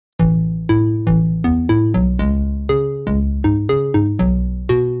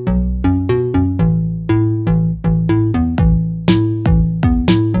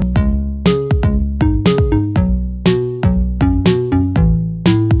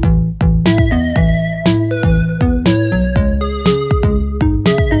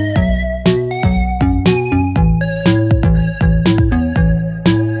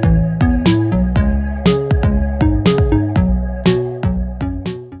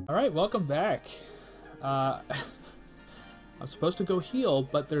Alright, welcome back. I'm supposed to go heal,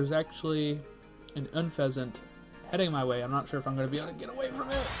 but there's actually an unpheasant heading my way. I'm not sure if I'm going to be able to get away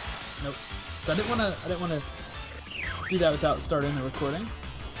from it. Nope. So I didn't want to do that without starting the recording.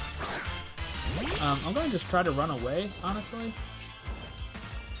 I'm going to just try to run away, honestly.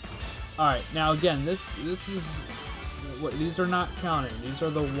 Alright, now again, this is... These are not counting. These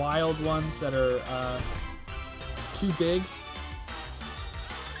are the wild ones that are too big.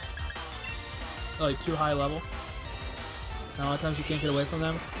 Like, too high level. And a lot of times you can't get away from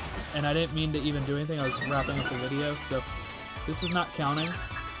them. And I didn't mean to even do anything. I was wrapping up the video, so this is not counting.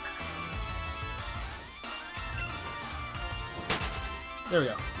 There we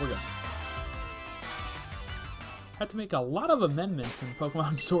go. We're good. Had to make a lot of amendments in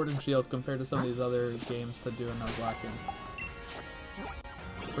Pokemon Sword and Shield compared to some of these other games to do a Nuzlocke in.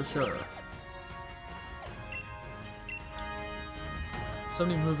 For sure. So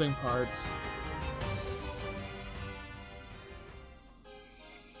many moving parts.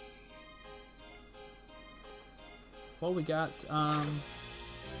 Well, we got a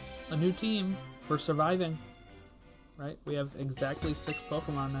new team for surviving, right? We have exactly 6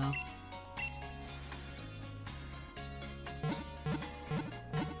 Pokemon now.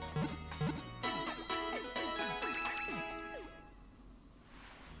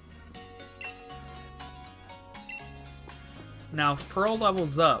 Now, if Pearl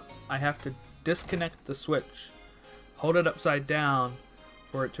levels up, I have to disconnect the switch, hold it upside down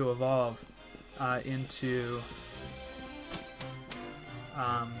for it to evolve into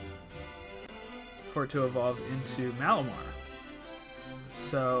Malamar.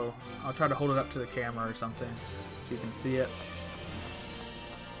 So I'll try to hold it up to the camera or something so you can see it.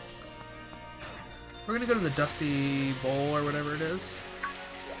 We're gonna go to the Dusty Bowl or whatever it is.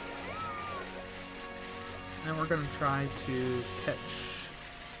 And we're gonna try to catch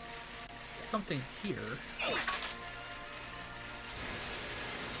something here.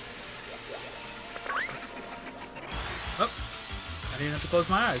 Oh, I didn't have to close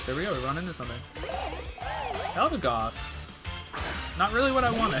my eyes. There we go, we run into something. Eldegoss. Not really what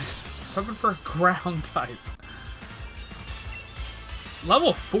I wanted. I was hoping for a ground type.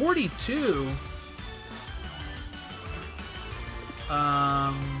 Level 42?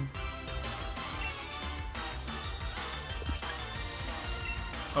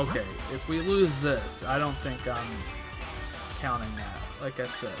 Okay, if we lose this, I don't think I'm counting that. Like I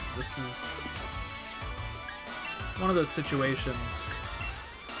said, this is one of those situations.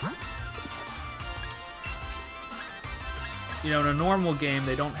 You know, in a normal game,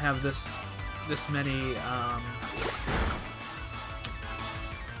 they don't have this many, you know,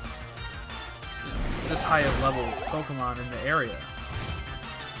 this high of level Pokemon in the area.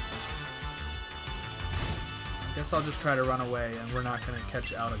 I guess I'll just try to run away, and we're not going to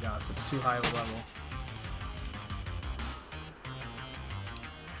catch Eldegoss. It's too high of a level.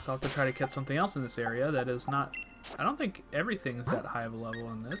 So I'll have to try to catch something else in this area that is not... I don't think everything is that high of a level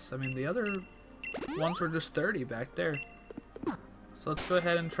in this. I mean, the other ones were just 30 back there. So let's go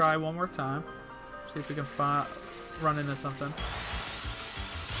ahead and try one more time. See if we can run into something.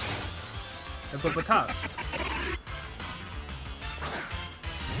 Hippopotas.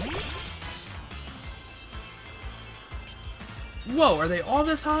 Whoa, are they all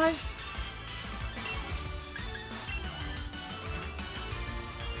this high?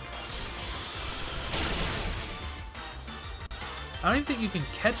 I don't even think you can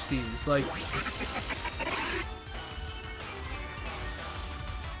catch these, like...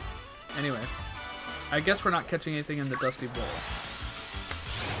 Anyway, I guess we're not catching anything in the Dusty Bowl.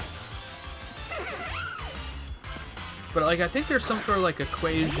 But, like, I think there's some sort of, like,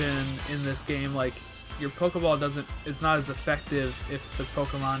 equation in this game, like... Your Pokeball is not as effective if the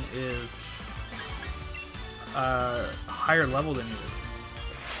Pokemon is higher level than you.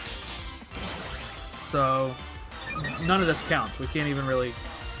 So none of this counts. We can't even really.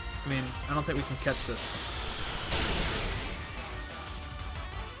 I mean, I don't think we can catch this.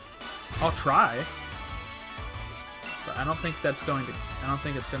 I'll try, but I don't think that's going to. I don't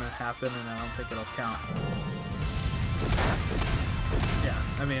think it's going to happen, and I don't think it'll count. Yeah,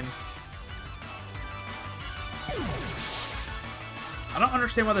 I mean. I don't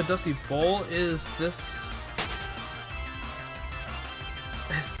understand why the Dusty Bowl is this...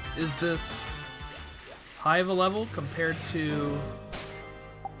 Is this high of a level compared to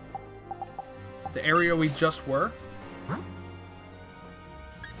the area we just were?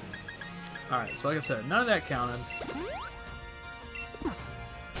 Alright, so like I said, none of that counted.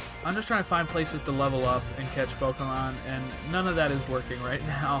 I'm just trying to find places to level up and catch Pokemon, and none of that is working right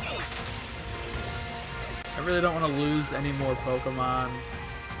now. I really don't want to lose any more Pokemon.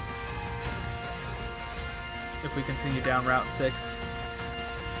 if we continue down Route 6.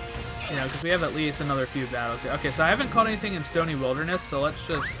 You know, because we have at least another few battles here. Okay, so I haven't caught anything in Stony Wilderness, so let's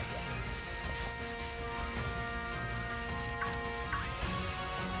just...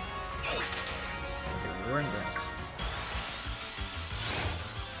 Okay, we're in this.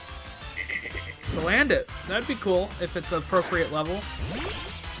 So land it. That'd be cool if it's appropriate level.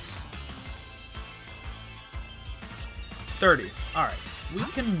 30. Alright. We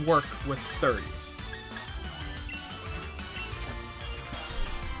can work with 30.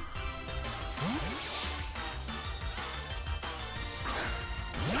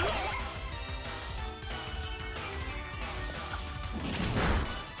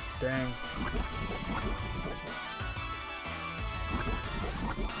 Dang.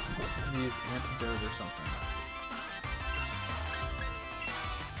 Use antidote or something.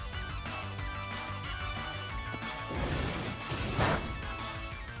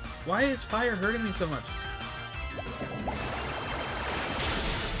 Why is fire hurting me so much?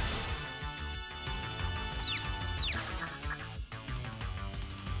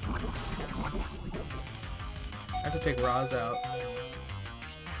 I have to take Roz out.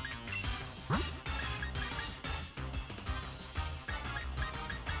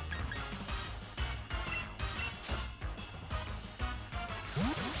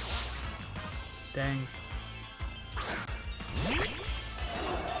 Dang.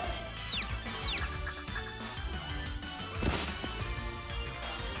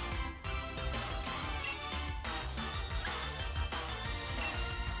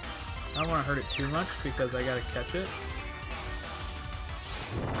 I don't want to hurt it too much because I gotta catch it.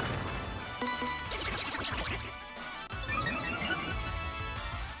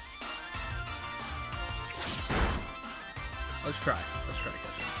 Let's try. Let's try to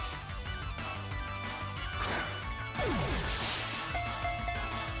catch it.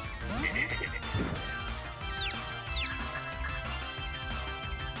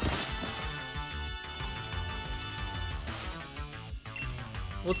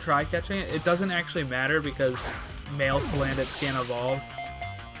 We'll try catching it. It doesn't actually matter because male Salandits can't evolve.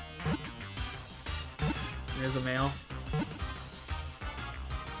 There's a male.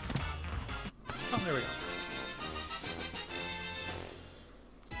 Oh, there we go.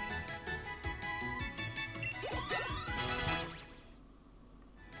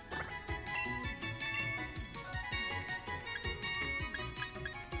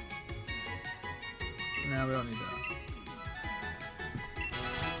 No, we don't need that.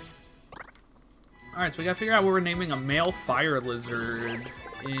 Alright, so we gotta figure out what we're naming a male fire lizard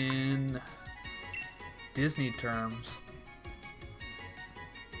in Disney terms.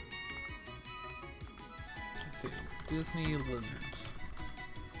 Let's see. Disney lizards.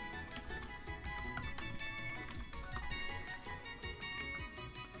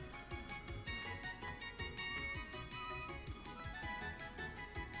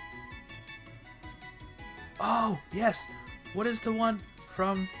 Oh, yes! What is the one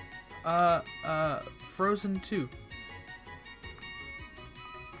from Frozen 2?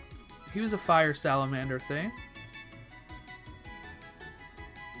 He was a fire salamander thing.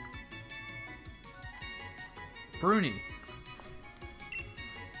 Bruni.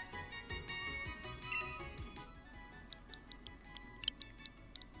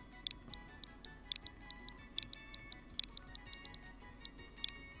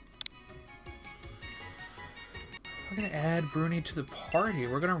 We're gonna add Bruni to the party.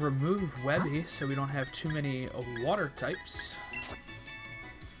 We're gonna remove Webby so we don't have too many water types.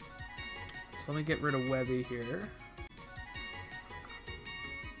 So let me get rid of Webby here.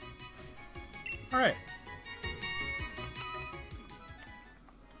 Alright.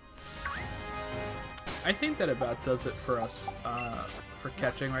 I think that about does it for us for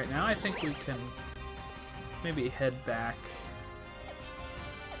catching right now. I think we can maybe head back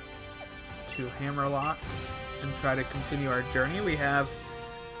to Hammerlock and try to continue our journey. We have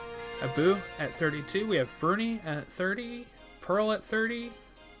Abu at 32. We have Bruni at 30. Pearl at 30.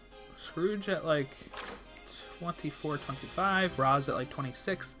 Scrooge at like 24, 25. Roz at like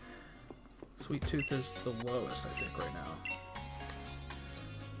 26. Sweet Tooth is the lowest, I think, right now.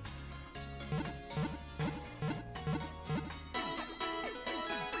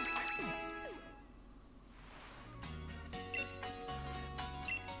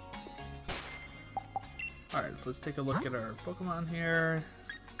 Alright, so let's take a look at our Pokemon here.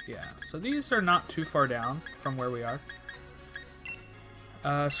 Yeah, so these are not too far down from where we are.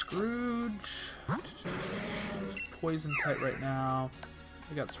 Scrooge. Poison type right now.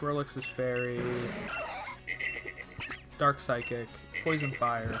 We got Swirlix's Fairy. Dark Psychic. Poison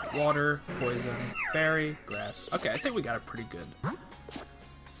Fire. Water. Poison. Fairy. Grass. Okay, I think we got a pretty good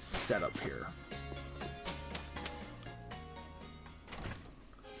setup here.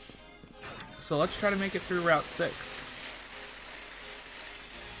 So let's try to make it through Route 6.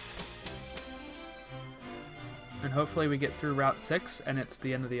 And hopefully we get through Route 6 and it's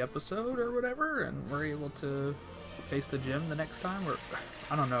the end of the episode or whatever, and we're able to face the gym the next time. Or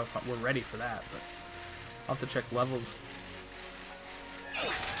I don't know if we're ready for that, but I'll have to check levels.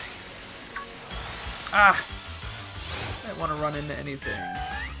 Ah! I didn't want to run into anything.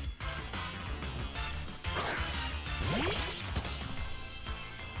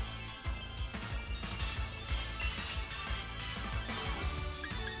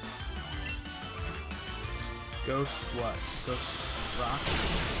 Ghost what? Ghost rock?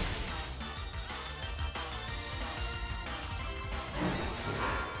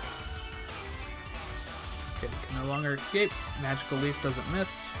 Okay, can no longer escape. Magical Leaf doesn't miss.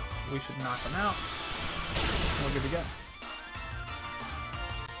 We should knock him out. We're good to go.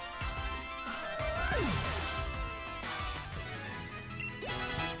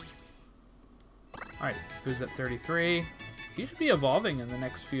 Alright, who's at 33? He should be evolving in the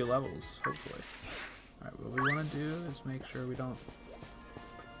next few levels, hopefully. Alright, what we want to do is make sure we don't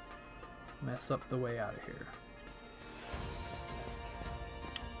mess up the way out of here.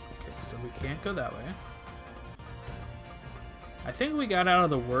 Okay, so we can't go that way. I think we got out of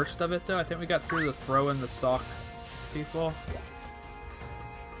the worst of it, though. I think we got through the throw in the sock people.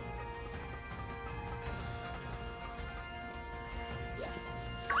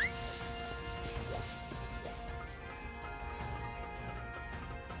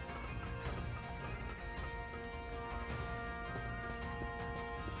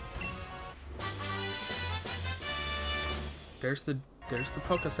 There's the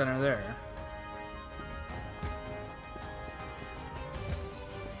Poké Center there.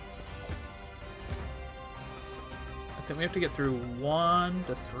 I think we have to get through 1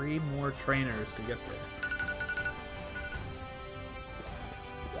 to 3 more trainers to get there.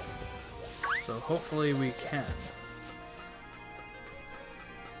 So hopefully we can.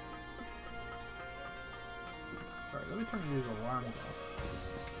 Alright, let me turn these alarms off.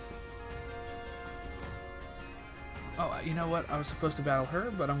 Oh, you know what? I was supposed to battle her,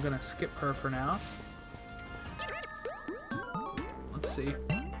 but I'm gonna skip her for now. Let's see.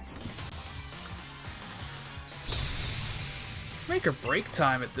 Let's make her break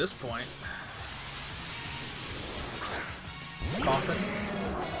time at this point. Coffin.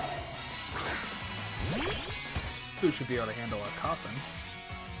 Who should be able to handle a coffin?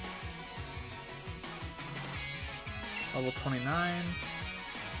 Level 29.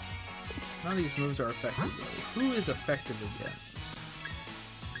 None of these moves are effective, though. Who is effective against?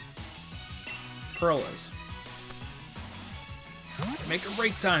 Pearl is. Make a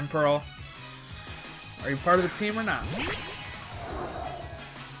break time, Pearl. Are you part of the team or not?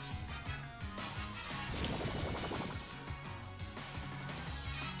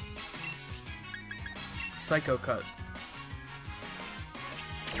 Psycho Cut.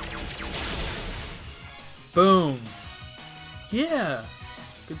 Boom. Yeah.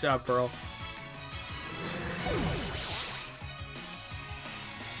 Good job, Pearl.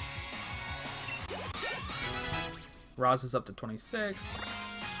 Roz is up to 26.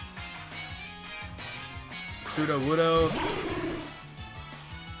 Pseudo Wudo.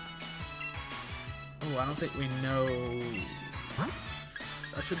 Oh, I don't think we know.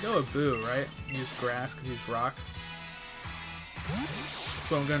 I should go with Boo, right? Use grass because he's rock.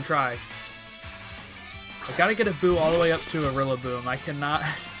 That's what I'm gonna try. I gotta get a Boo all the way up to a Rillaboom. I cannot.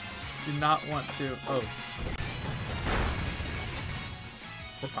 Do not want to. Oh.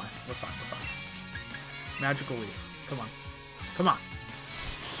 We're fine. We're fine. We're fine. Magical Leaf. Come on. Come on.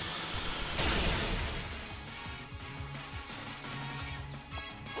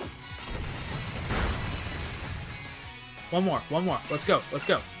 One more. One more. Let's go. Let's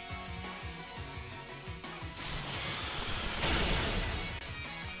go.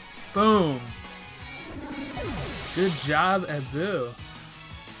 Boom. Good job, Abu.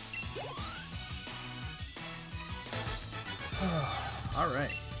 All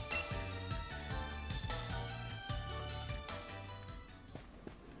right.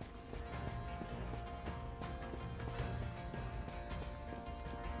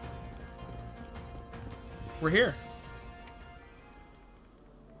 We're here.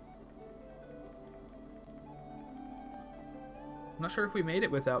 I'm not sure if we made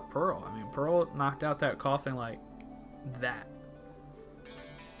it without Pearl. I mean, Pearl knocked out that coughing like that.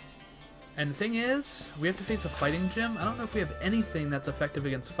 And the thing is, we have to face a fighting gym. I don't know if we have anything that's effective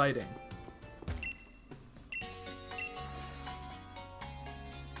against fighting.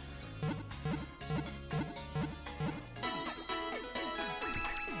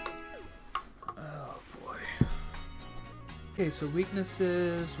 Okay, so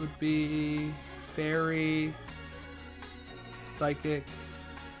weaknesses would be Fairy, Psychic,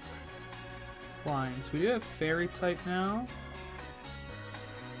 Flying. So we do have Fairy type now.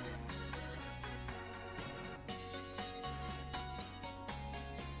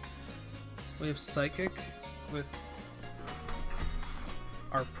 We have Psychic with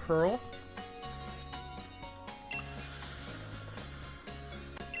our Pearl.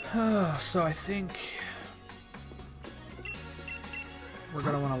 So I think we're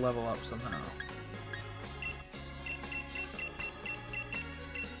gonna want to level up somehow.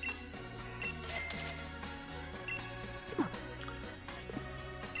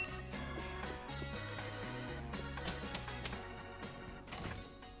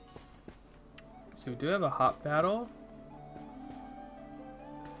 So we do have a hot battle,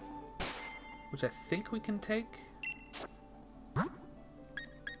 which I think we can take.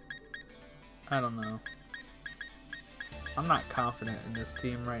 I don't know. I'm not confident in this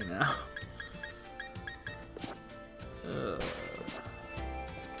team right now.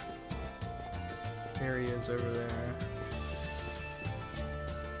 There he is over there.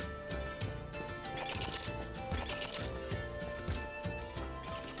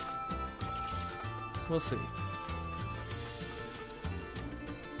 We'll see.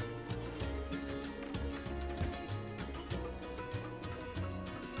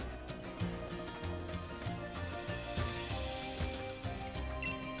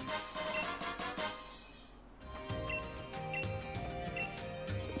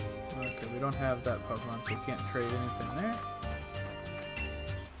 Okay, we don't have that Pokemon, so we can't trade anything there.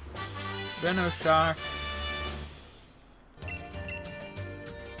 Venoshock.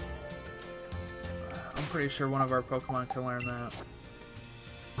 I'm pretty sure one of our Pokemon can learn that.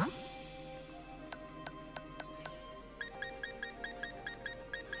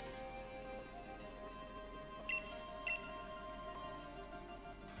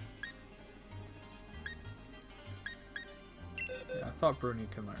 Yeah, I thought Bruni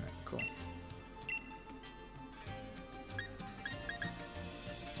can learn it. Cool.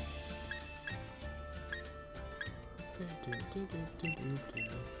 I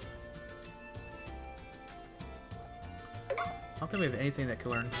don't think we have anything that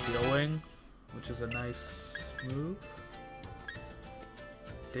can learn Steel Wing, which is a nice move.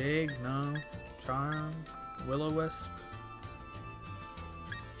 Dig, no. Charm, Will-O-Wisp.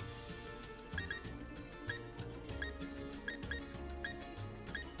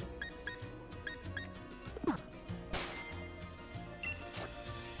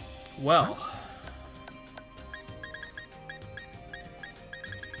 Well.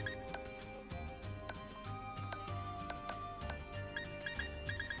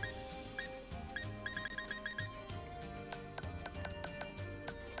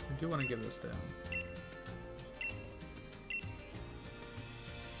 I do want to give this down.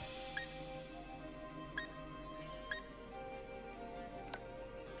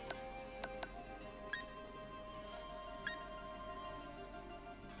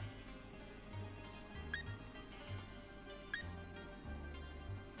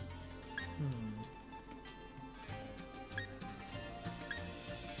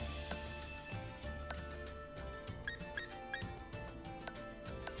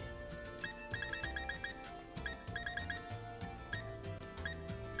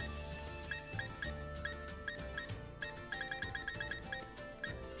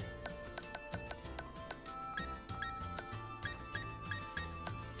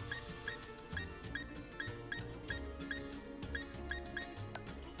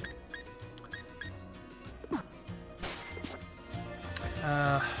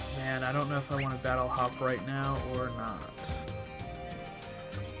 Man, I don't know if I want to battle hop right now or not.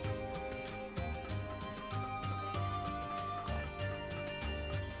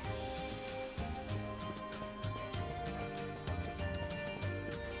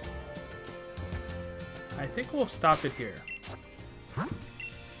 I think we'll stop it here.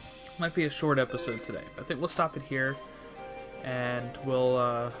 Might be a short episode today. I think we'll stop it here, and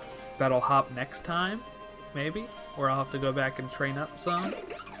we'll battle hop next time, maybe, or I'll have to go back and train up some.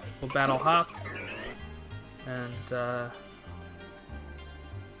 We'll battle hop and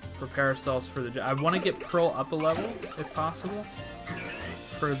prepare ourselves for the gym. I want to get Pearl up a level if possible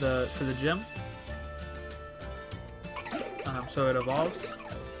for the gym, so it evolves.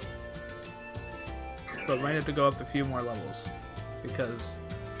 But we might have to go up a few more levels because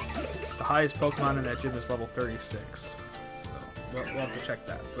the highest Pokemon in that gym is level 36. So we'll have to check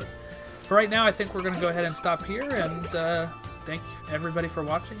that. But for right now, I think we're going to go ahead and stop here. And thank you everybody for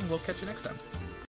watching. We'll catch you next time.